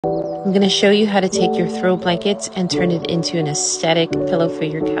I'm going to show you how to take your throw blankets and turn it into an aesthetic pillow for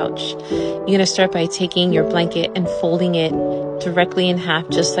your couch. You're going to start by taking your blanket and folding it directly in half,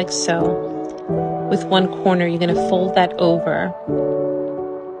 just like so. With one corner, you're going to fold that over.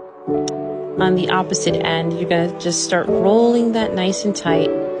 On the opposite end, you're going to just start rolling that nice and tight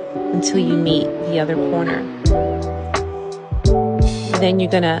until you meet the other corner. Then you're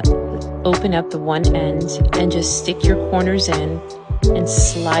going to open up the one end and just stick your corners in and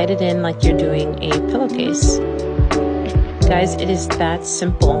slide it in like you're doing a pillowcase. Guys, it is that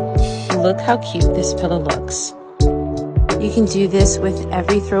simple. Look how cute this pillow looks. You can do this with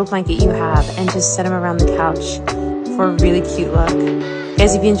every throw blanket you have and just set them around the couch for a really cute look.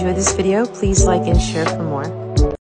 Guys, if you enjoyed this video, please like and share for more.